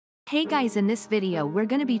Hey guys, in this video we're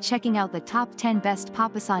gonna be checking out the top 10 best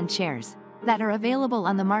Papasan chairs that are available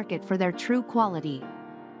on the market for their true quality.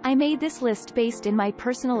 I made this list based in my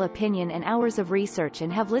personal opinion and hours of research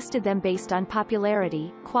and have listed them based on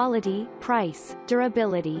popularity, quality, price,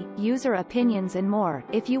 durability, user opinions and more.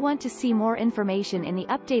 If you want to see more information in the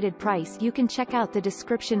updated price, you can check out the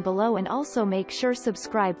description below and also make sure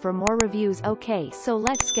subscribe for more reviews. Okay, so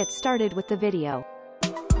let's get started with the video.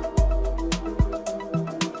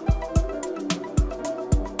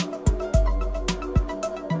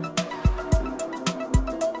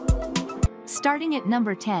 Starting at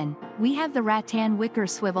number 10, we have the Rattan Wicker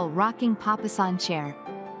Swivel Rocking Papasan Chair.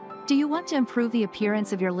 Do you want to improve the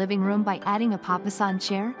appearance of your living room by adding a Papasan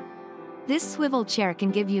chair? This swivel chair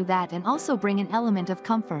can give you that and also bring an element of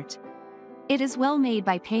comfort. It is well made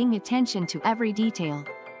by paying attention to every detail.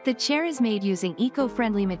 The chair is made using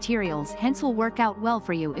eco-friendly materials, hence will work out well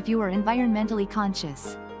for you if you are environmentally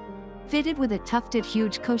conscious. Fitted with a tufted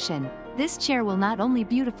huge cushion, this chair will not only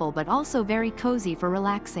be beautiful but also very cozy for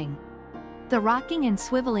relaxing. The rocking and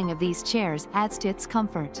swiveling of these chairs adds to its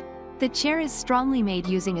comfort. The chair is strongly made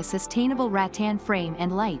using a sustainable rattan frame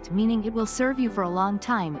and light, meaning it will serve you for a long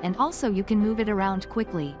time and also you can move it around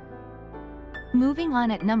quickly. Moving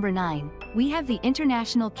on at number 9, we have the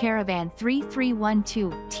International Caravan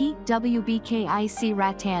 3312 TWBKIC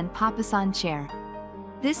Rattan Papasan Chair.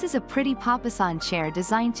 This is a pretty Papasan chair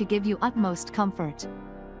designed to give you utmost comfort.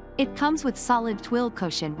 It comes with solid twill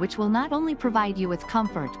cushion which will not only provide you with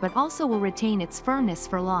comfort but also will retain its firmness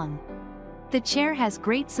for long. The chair has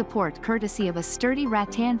great support courtesy of a sturdy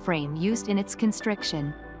rattan frame used in its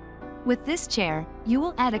construction. With this chair, you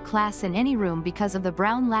will add a class in any room because of the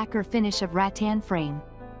brown lacquer finish of rattan frame.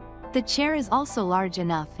 The chair is also large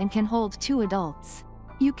enough and can hold 2 adults.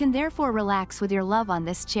 You can therefore relax with your love on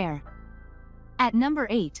this chair. At number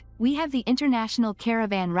 8, we have the International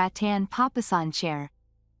Caravan Rattan Papasan Chair.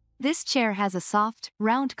 This chair has a soft,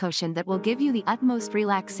 round cushion that will give you the utmost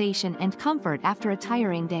relaxation and comfort after a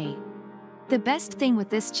tiring day. The best thing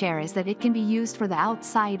with this chair is that it can be used for the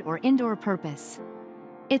outside or indoor purpose.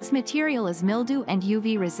 Its material is mildew and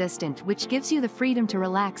UV resistant, which gives you the freedom to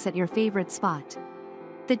relax at your favorite spot.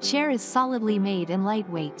 The chair is solidly made and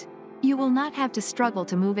lightweight. You will not have to struggle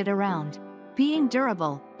to move it around. Being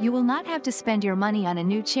durable, you will not have to spend your money on a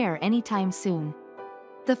new chair anytime soon.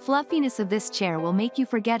 The fluffiness of this chair will make you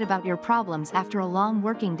forget about your problems after a long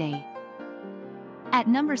working day. At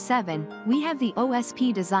number 7, we have the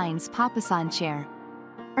OSP Designs Papasan Chair.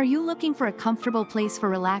 Are you looking for a comfortable place for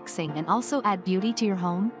relaxing and also add beauty to your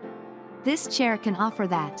home? This chair can offer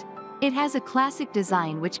that. It has a classic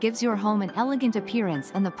design which gives your home an elegant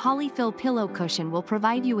appearance, and the polyfill pillow cushion will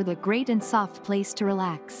provide you with a great and soft place to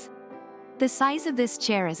relax. The size of this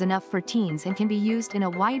chair is enough for teens and can be used in a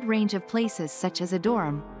wide range of places such as a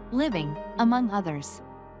dorm, living, among others.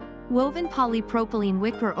 Woven polypropylene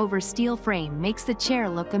wicker over steel frame makes the chair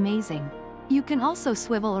look amazing. You can also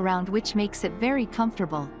swivel around, which makes it very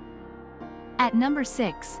comfortable. At number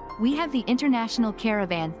 6, we have the International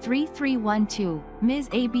Caravan 3312 Ms.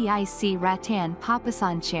 ABIC Rattan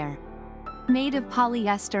Papasan Chair. Made of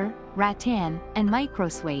polyester, rattan, and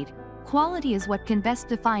microsuede, quality is what can best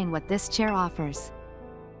define what this chair offers.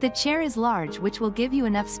 The chair is large, which will give you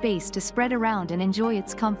enough space to spread around and enjoy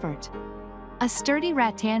its comfort. A sturdy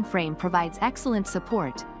rattan frame provides excellent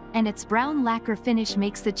support, and its brown lacquer finish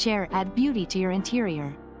makes the chair add beauty to your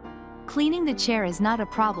interior. Cleaning the chair is not a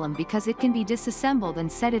problem because it can be disassembled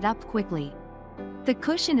and set it up quickly. The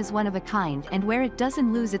cushion is one of a kind, and where it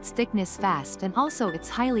doesn't lose its thickness fast, and also it's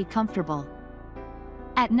highly comfortable.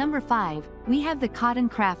 At number 5, we have the Cotton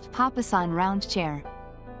Craft Papasan Round Chair.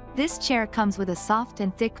 This chair comes with a soft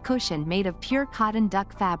and thick cushion made of pure cotton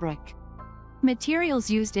duck fabric. Materials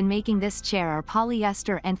used in making this chair are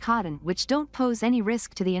polyester and cotton, which don't pose any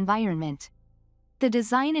risk to the environment. The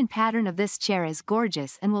design and pattern of this chair is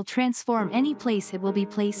gorgeous and will transform any place it will be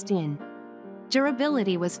placed in.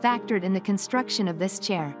 Durability was factored in the construction of this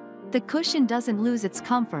chair. The cushion doesn't lose its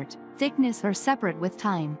comfort, thickness or separate with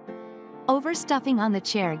time. Overstuffing on the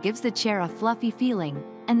chair gives the chair a fluffy feeling,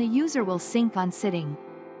 and the user will sink on sitting.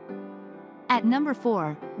 At number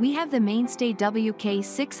 4, we have the Mainstay WK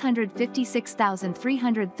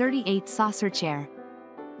 656338 Saucer Chair.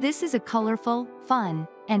 This is a colorful, fun,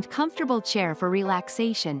 and comfortable chair for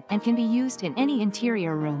relaxation and can be used in any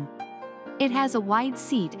interior room. It has a wide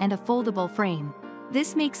seat and a foldable frame.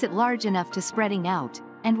 This makes it large enough to spreading out,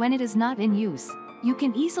 and when it is not in use, you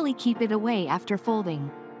can easily keep it away after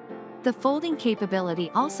folding. The folding capability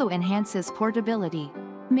also enhances portability.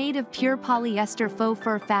 Made of pure polyester faux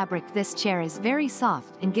fur fabric, this chair is very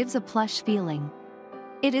soft and gives a plush feeling.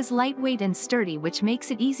 It is lightweight and sturdy, which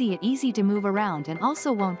makes it easy to move around and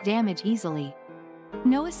also won't damage easily.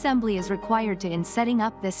 No assembly is required in setting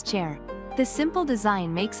up this chair. The simple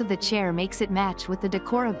design makes it match with the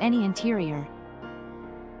decor of any interior.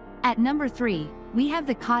 At number 3, we have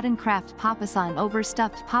the Cotton Craft Papasan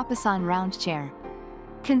Overstuffed Papasan Round Chair.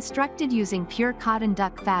 Constructed using pure cotton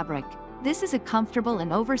duck fabric, this is a comfortable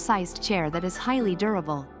and oversized chair that is highly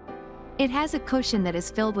durable. It has a cushion that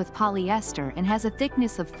is filled with polyester and has a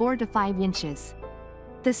thickness of 4 to 5 inches.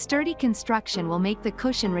 The sturdy construction will make the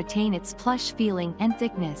cushion retain its plush feeling and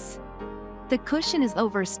thickness. The cushion is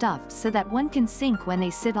overstuffed so that one can sink when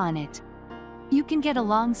they sit on it. You can get a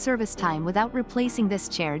long service time without replacing this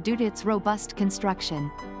chair due to its robust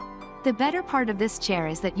construction. The better part of this chair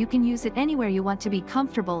is that you can use it anywhere you want to be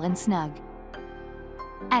comfortable and snug.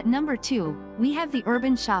 At number 2, we have the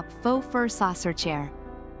Urban Shop Faux Fur Saucer Chair.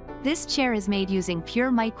 This chair is made using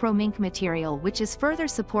pure micro mink material, which is further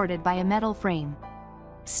supported by a metal frame.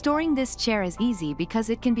 Storing this chair is easy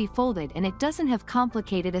because it can be folded and it doesn't have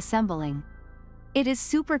complicated assembling. It is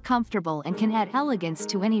super comfortable and can add elegance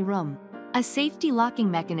to any room. A safety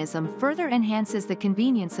locking mechanism further enhances the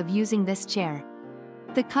convenience of using this chair.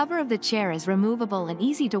 The cover of the chair is removable and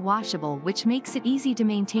easy to washable, which makes it easy to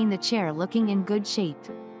maintain the chair looking in good shape.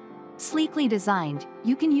 Sleekly designed,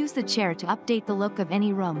 you can use the chair to update the look of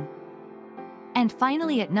any room. And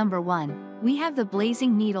finally at number 1, we have the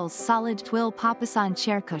Blazing Needles Solid Twill Papasan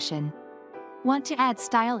Chair Cushion. Want to add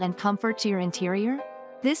style and comfort to your interior?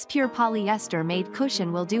 This pure polyester-made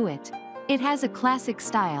cushion will do it. It has a classic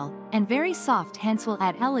style, and very soft, hence will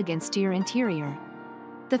add elegance to your interior.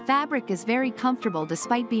 The fabric is very comfortable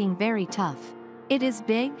despite being very tough. It is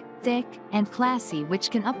big, thick, and classy, which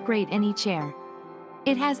can upgrade any chair.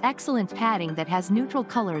 It has excellent padding that has neutral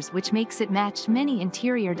colors, which makes it match many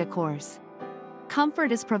interior decors.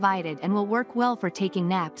 Comfort is provided and will work well for taking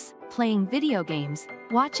naps, playing video games,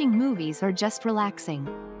 watching movies, or just relaxing.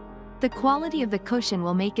 The quality of the cushion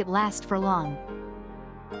will make it last for long.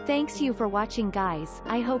 Thanks you for watching, guys.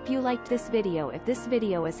 I hope you liked this video. If this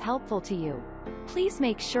video is helpful to you, please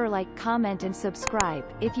make sure like, comment and subscribe.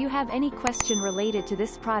 If you have any question related to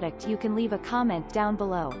this product, you can leave a comment down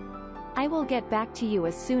below. I will get back to you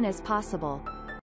as soon as possible.